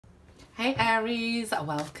Hey Aries,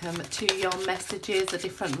 welcome to your messages, a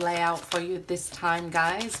different layout for you this time,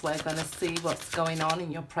 guys. We're going to see what's going on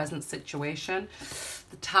in your present situation.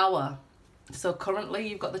 The Tower. So currently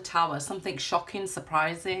you've got the Tower, something shocking,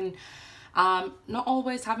 surprising, not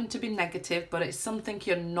always having to be negative, but it's something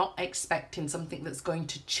you're not expecting, something that's going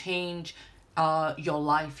to change your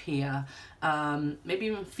life here. Maybe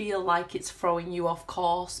even feel like it's throwing you off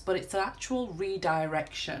course, but it's an actual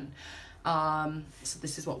redirection. So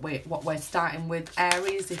this is what we're starting with.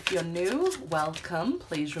 Aries, if you're new, welcome.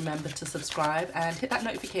 Please remember to subscribe and hit that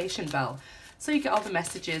notification bell so you get all the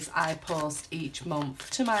messages I post each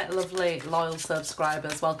month. To my lovely loyal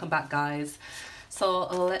subscribers, welcome back, guys. So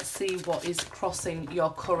let's see what is crossing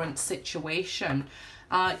your current situation.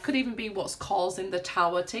 It could even be what's causing the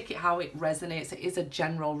Tower. Take it how it resonates. It is a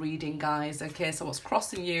general reading, guys. Okay, so what's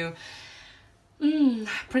crossing you?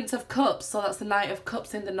 Prince of Cups. So that's the Knight of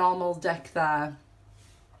Cups in the normal deck there.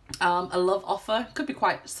 A love offer. Could be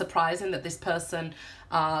quite surprising that this person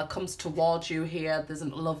comes towards you here. There's a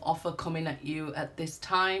love offer coming at you at this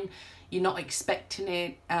time. You're not expecting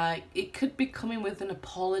it. It could be coming with an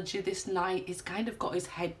apology this night. He's kind of got his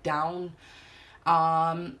head down.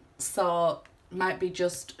 So might be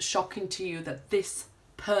just shocking to you that this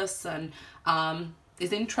person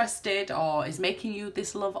is interested or is making you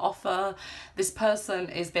this love offer. This person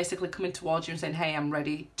is basically coming towards you and saying, hey, I'm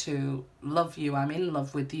ready to love you, I'm in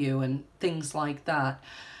love with you, and things like that.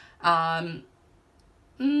 I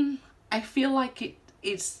feel like it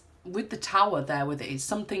is, with the Tower there with it, it's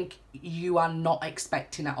something you are not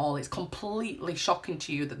expecting at all. It's completely shocking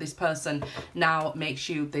to you that this person now makes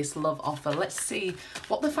you this love offer. Let's see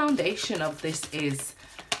what the foundation of this is.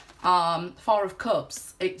 Four of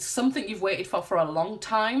Cups. It's something you've waited for a long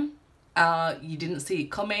time. You didn't see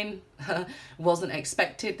it coming, wasn't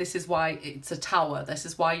expected. This is why it's a Tower. This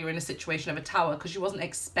is why you're in a situation of a Tower, because you wasn't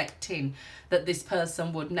expecting that this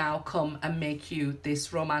person would now come and make you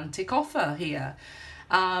this romantic offer here.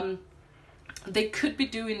 They could be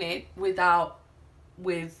doing it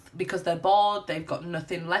because they're bored, they've got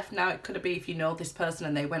nothing left now. It could be if you know this person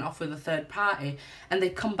and they went off with a third party and they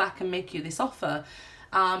come back and make you this offer.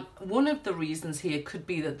 One of the reasons here could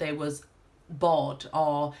be that they was bored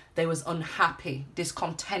or they was unhappy,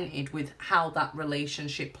 discontented with how that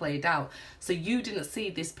relationship played out. So you didn't see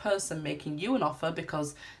this person making you an offer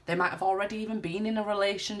because they might have already even been in a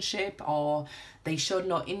relationship, or they showed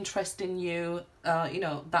no interest in you, you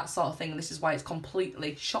know, that sort of thing. This is why it's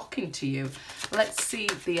completely shocking to you. Let's see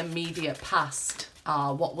the immediate past,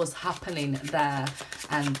 what was happening there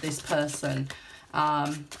and this person.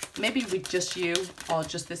 Maybe with just you or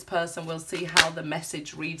just this person. We'll see how the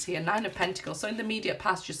message reads here. Nine of Pentacles. So in the immediate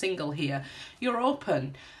past, you're single here. You're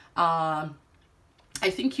open. I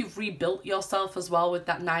think you've rebuilt yourself as well with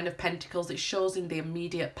that Nine of Pentacles. It shows in the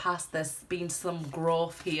immediate past there's been some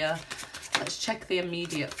growth here. Let's check the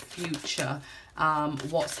immediate future,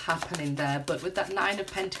 what's happening there. But with that Nine of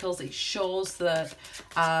Pentacles, it shows that,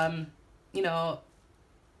 you know,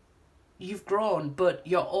 you've grown, but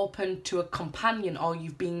you're open to a companion, or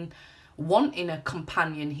you've been wanting a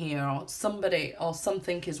companion here, or somebody or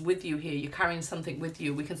something is with you here. You're carrying something with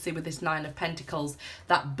you. We can see with this Nine of Pentacles,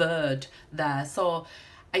 that bird there. So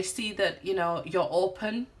I see that, you know, you're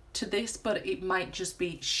open to this, but it might just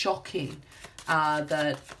be shocking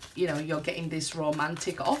that, you know, you're getting this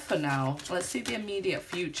romantic offer now. Let's see the immediate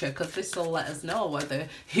future, because this will let us know whether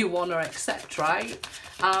you want to accept, right?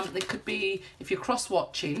 It could be, if you're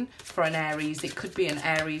cross-watching for an Aries, it could be an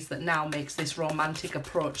Aries that now makes this romantic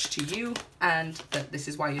approach to you, and that this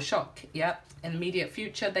is why you're shocked. Yep, in the immediate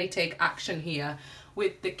future, they take action here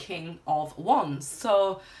with the King of Wands.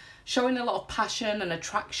 So showing a lot of passion and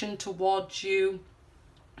attraction towards you.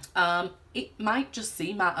 It might just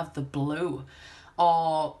seem out of the blue,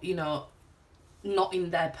 or, you know, not in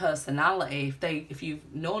their personality. If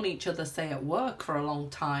you've known each other, say at work for a long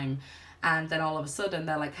time, and then all of a sudden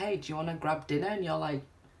they're like, hey, do you want to grab dinner? And you're like,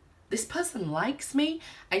 this person likes me.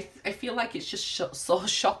 I feel like it's just so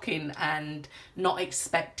shocking and not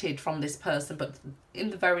expected from this person. But in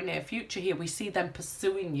the very near future here, we see them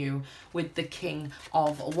pursuing you with the King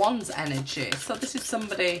of Wands energy. So this is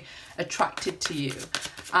somebody attracted to you.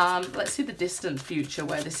 Let's see the distant future,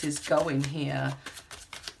 where this is going here.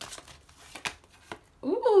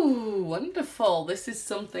 Ooh, wonderful. This is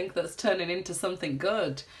something that's turning into something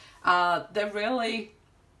good. They're really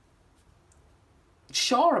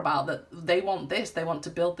sure about that. They want this, they want to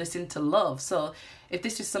build this into love. So if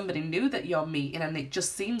this is somebody new that you're meeting and it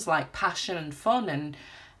just seems like passion and fun, and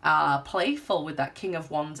playful with that King of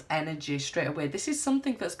Wands energy straight away. This is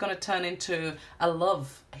something that's going to turn into a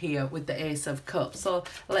love here with the Ace of Cups. So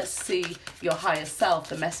let's see your higher self,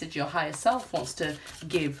 the message your higher self wants to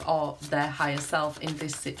give, or their higher self in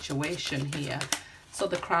this situation here. So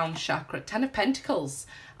the crown chakra, 10 of Pentacles.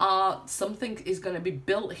 Something is going to be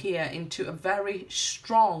built here into a very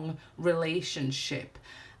strong relationship.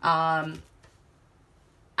 I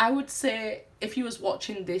would say if you was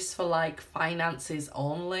watching this for like finances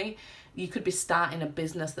only, you could be starting a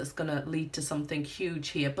business that's going to lead to something huge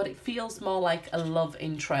here. But it feels more like a love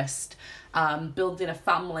interest, building a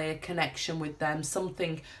family, a connection with them,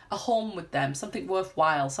 something, a home with them, something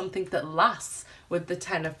worthwhile, something that lasts with the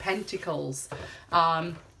 10 of Pentacles.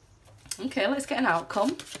 Okay, let's get an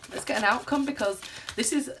outcome. Let's get an outcome, because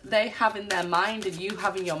this is they have in their mind and you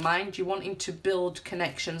have in your mind. You wanting to build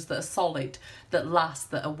connections that are solid, that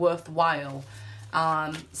last, that are worthwhile.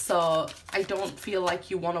 So I don't feel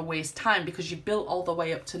like you want to waste time, because you built all the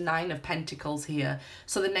way up to 9 of Pentacles here.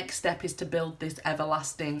 So the next step is to build this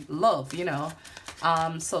everlasting love, you know.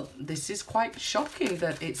 So this is quite shocking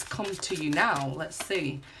that it's come to you now. Let's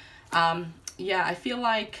see. Yeah, I feel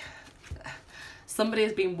like somebody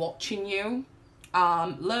has been watching you,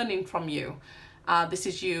 learning from you. This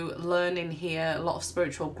is you learning here, a lot of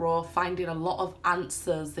spiritual growth, finding a lot of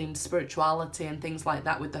answers in spirituality and things like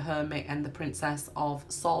that with the Hermit and the Princess of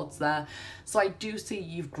Swords there. So I do see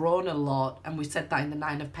you've grown a lot, and we said that in the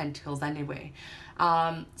 9 of Pentacles anyway.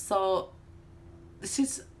 So this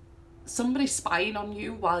is somebody spying on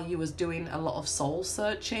you while you was doing a lot of soul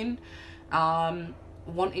searching,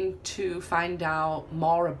 wanting to find out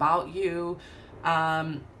more about you.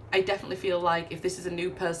 I definitely feel like if this is a new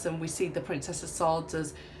person, we see the Princess of Swords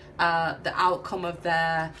as the outcome of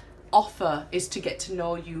their offer is to get to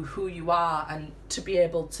know you, who you are, and to be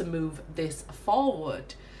able to move this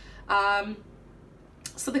forward.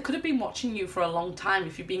 So they could have been watching you for a long time.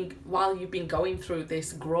 If you've been, while you've been going through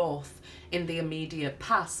this growth in the immediate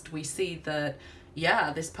past, we see that,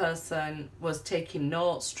 yeah, this person was taking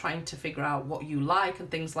notes, trying to figure out what you like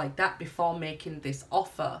and things like that before making this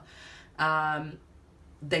offer.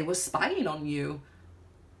 They were spying on you.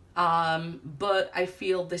 But I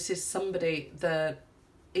feel this is somebody that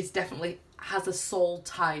is definitely has a soul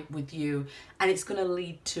tie with you, and it's going to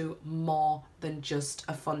lead to more than just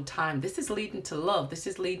a fun time. This is leading to love. This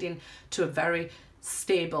is leading to a very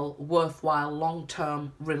stable, worthwhile,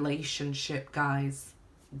 long-term relationship, guys.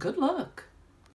 Good luck.